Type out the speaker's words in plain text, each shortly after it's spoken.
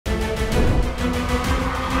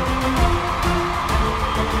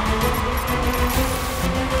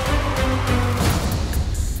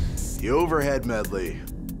overhead medley.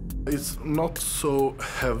 It's not so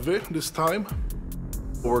heavy this time.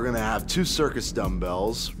 We're gonna have 2 circus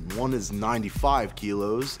dumbbells. One is 95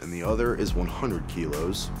 kilos and the other is 100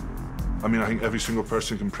 kilos. I mean, I think every single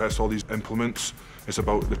person can press all these implements. It's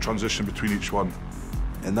about the transition between each one.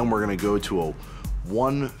 And then we're gonna go to a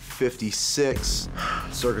 156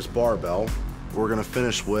 circus barbell. We're gonna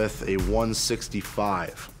finish with a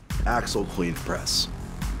 165 axle clean press.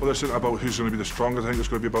 Well, this isn't about who's gonna be the strongest. I think it's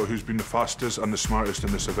gonna be about who's been the fastest and the smartest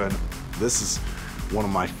in this event. This is one of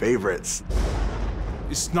my favorites.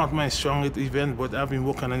 It's not my strongest event, but I've been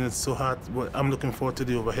working on it so hard. But I'm looking forward to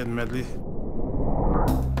the overhead medley.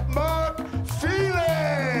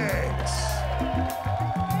 Felix!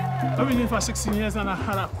 I've been here for 16 years and I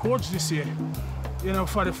had a coach this year, you know,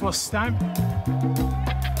 for the first time.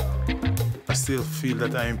 I still feel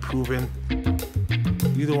that I'm improving.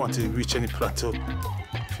 You don't want to reach any plateau.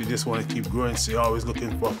 If you just want to keep growing, so you're always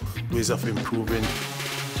looking for ways of improving.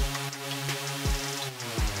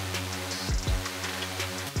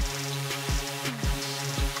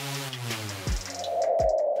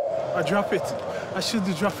 I drop it. I should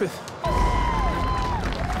drop it.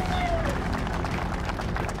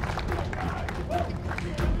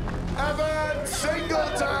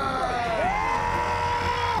 Singleton!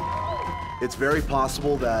 It's very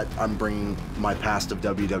possible that I'm bringing my past of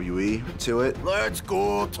WWE to it. Let's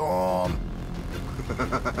go, Tom.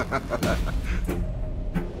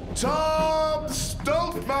 Tom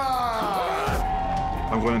Stoltman!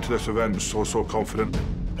 I'm going into this event so confident.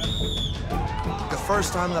 The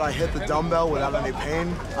first time that I hit the dumbbell without any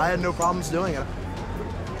pain, I had no problems doing it.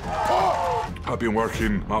 I've been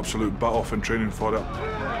working my absolute butt off in training for it.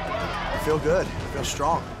 I feel good, I feel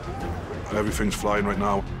strong. Everything's flying right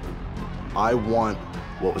now. I want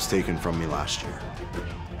what was taken from me last year.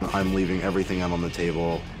 I'm leaving everything out on the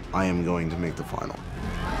table. I am going to make the final.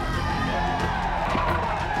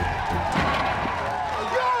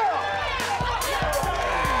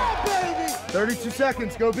 32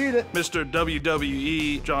 seconds, go beat it. Mr.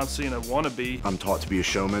 WWE, John Cena wannabe. I'm taught to be a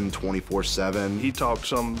showman 24/7. He talked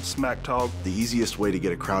some smack talk. The easiest way to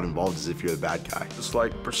get a crowd involved is if you're the bad guy. It's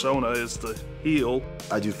like Persona is the heel.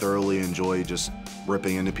 I do thoroughly enjoy just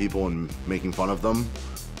ripping into people and making fun of them.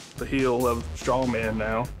 The heel of strongman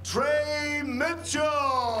now. Trey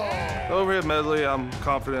Mitchell! Overhead medley, I'm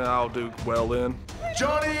confident I'll do well in.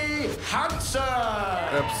 Johnny Hansson!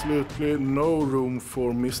 Absolutely no room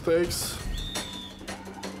for mistakes.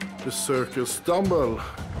 The circus dumbbell.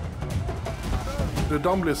 The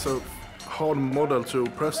dumbbell is a hard model to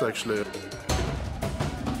press, actually.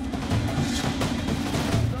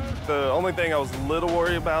 The only thing I was a little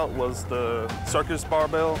worried about was the circus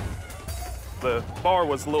barbell. The bar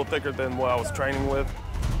was a little thicker than what I was training with.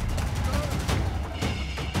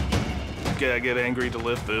 I get angry to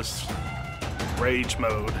lift this. Rage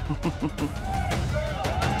mode.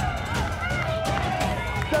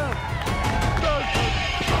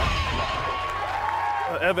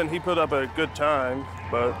 Evan, he put up a good time,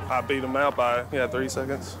 but I beat him out by 3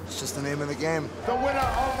 seconds. It's just the name of the game. The winner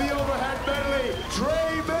of the overhead medley,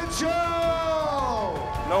 Trey Mitchell!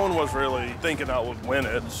 No one was really thinking I would win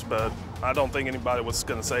it, but I don't think anybody was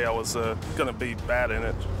going to say I was going to be bad in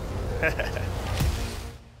it.